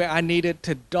moments where I needed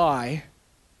to die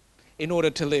in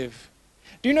order to live.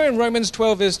 Do you know in Romans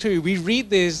 12 verse 2, we read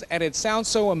this and it sounds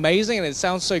so amazing and it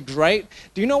sounds so great.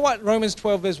 Do you know what Romans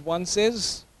 12 verse 1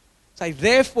 says? It's like,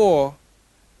 therefore,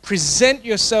 present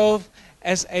yourself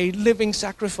as a living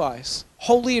sacrifice,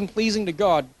 holy and pleasing to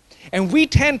God. And we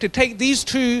tend to take these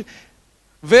two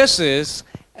verses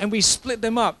and we split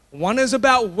them up. One is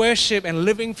about worship and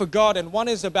living for God, and one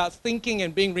is about thinking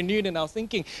and being renewed in our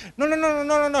thinking.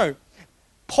 No.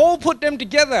 Paul put them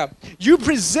together. You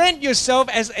present yourself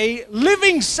as a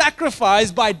living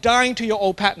sacrifice by dying to your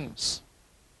old patterns.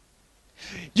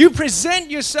 You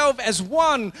present yourself as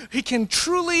one who can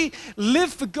truly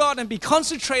live for God and be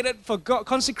consecrated for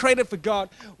God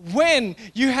when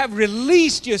you have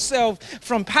released yourself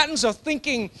from patterns of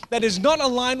thinking that is not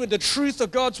aligned with the truth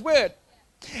of God's word.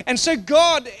 And so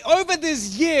God, over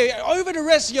this year, over the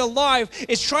rest of your life,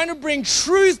 is trying to bring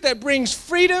truth that brings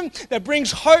freedom, that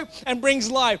brings hope, and brings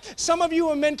life. Some of you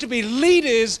are meant to be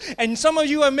leaders, and some of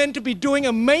you are meant to be doing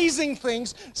amazing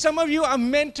things. Some of you are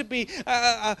meant to be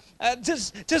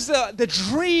just the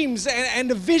dreams and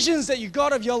the visions that you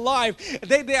got of your life.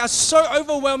 They are so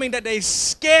overwhelming that they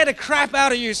scare the crap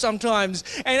out of you sometimes.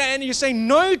 And you say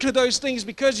no to those things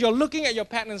because you're looking at your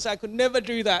pattern and say, I could never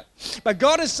do that. But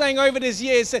God is saying over this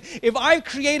year, if I've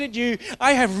created you,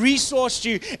 I have resourced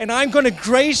you, and I'm going to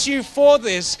grace you for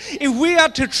this. If we are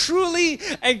to truly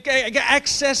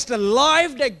access the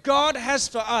life that God has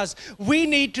for us, we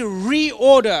need to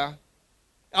reorder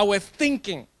our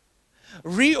thinking.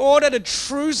 Reorder the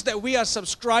truths that we are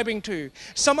subscribing to.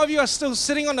 Some of you are still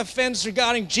sitting on the fence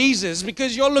regarding Jesus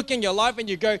because you're looking at your life and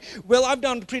you go, well, I've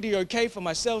done pretty okay for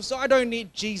myself, so I don't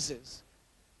need Jesus.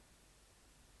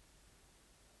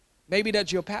 Maybe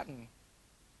that's your pattern.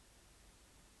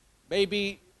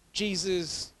 Maybe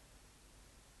Jesus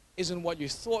isn't what you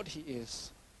thought he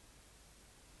is.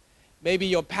 Maybe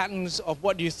your patterns of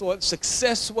what you thought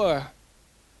success were,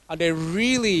 are they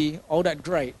really all that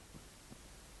great?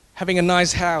 Having a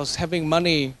nice house, having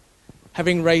money,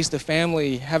 having raised a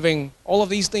family, having all of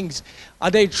these things,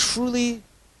 are they truly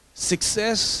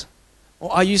success,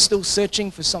 or are you still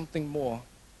searching for something more?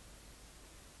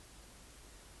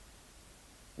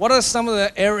 What are some of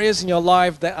the areas in your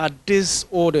life that are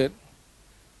disordered,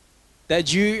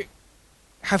 that you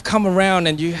have come around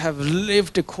and you have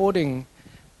lived according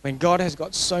when God has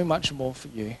got so much more for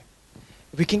you?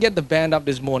 If we can get the band up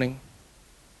this morning.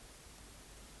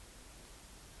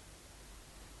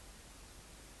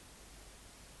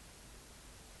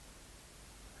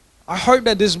 I hope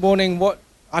that this morning what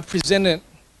I presented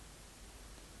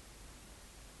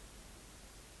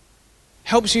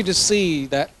helps you to see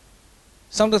that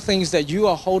some of the things that you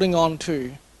are holding on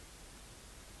to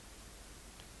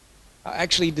are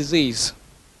actually disease,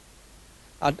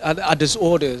 are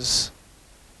disorders,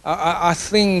 are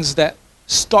things that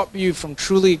stop you from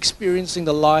truly experiencing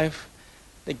the life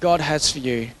that God has for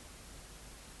you.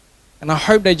 And I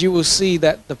hope that you will see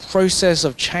that the process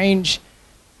of change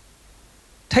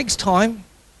takes time,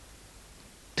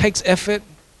 takes effort,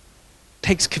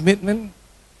 takes commitment,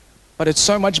 but it's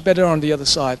so much better on the other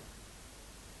side.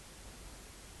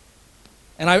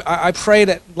 And I pray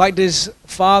that, like this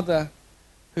father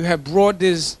who had brought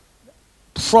this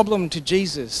problem to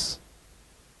Jesus,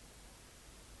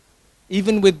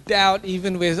 even with doubt,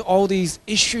 even with all these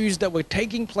issues that were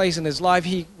taking place in his life,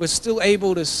 he was still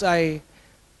able to say,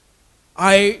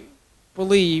 I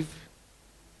believe,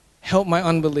 help my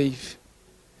unbelief.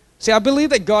 See, I believe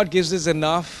that God gives us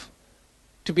enough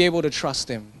to be able to trust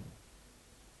him.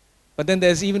 But then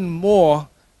there's even more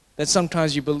that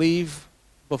sometimes you believe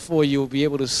before you'll be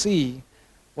able to see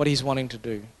what he's wanting to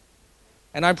do.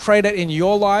 And I pray that in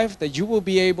your life that you will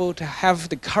be able to have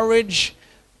the courage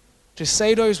to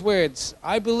say those words,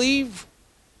 I believe,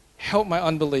 help my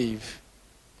unbelief.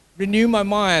 Renew my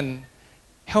mind.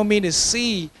 Help me to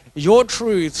see your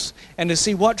truths and to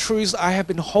see what truths I have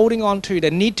been holding on to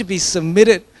that need to be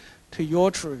submitted to your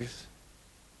truth.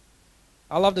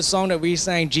 I love the song that we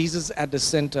sang, Jesus at the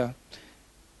Center.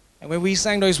 And when we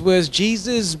sang those words,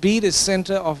 Jesus be the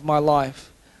center of my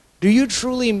life, do you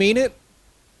truly mean it?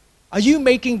 Are you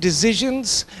making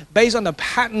decisions based on the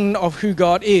pattern of who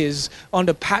God is, on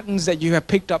the patterns that you have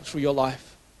picked up through your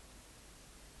life?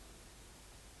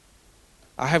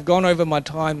 I have gone over my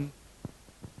time.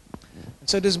 And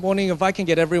so this morning, if I can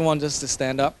get everyone just to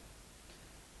stand up,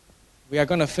 we are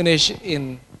going to finish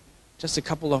in just a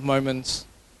couple of moments.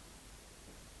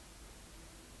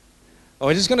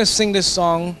 We're just going to sing this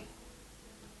song,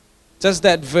 just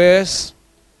that verse.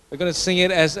 We're going to sing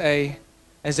it as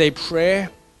a prayer.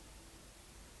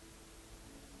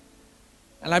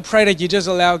 And I pray that you just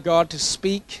allow God to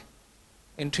speak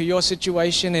into your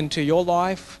situation, into your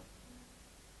life.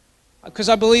 Because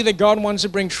I believe that God wants to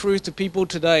bring truth to people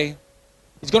today.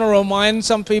 He's going to remind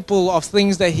some people of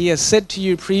things that he has said to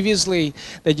you previously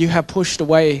that you have pushed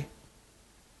away.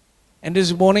 And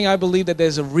this morning, I believe that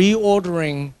there's a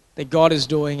reordering that God is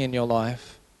doing in your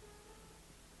life.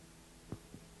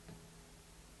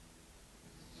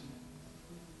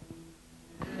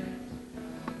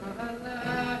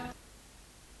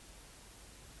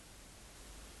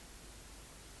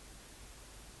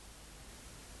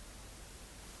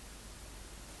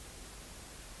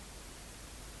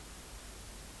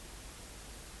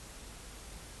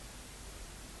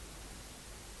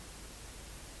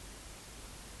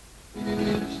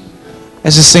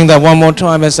 Let's just sing that one more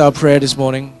time as our prayer this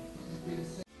morning.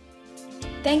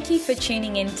 Thank you for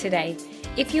tuning in today.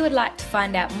 If you would like to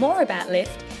find out more about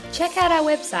Lift, check out our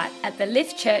website at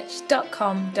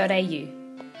theliftchurch.com.au.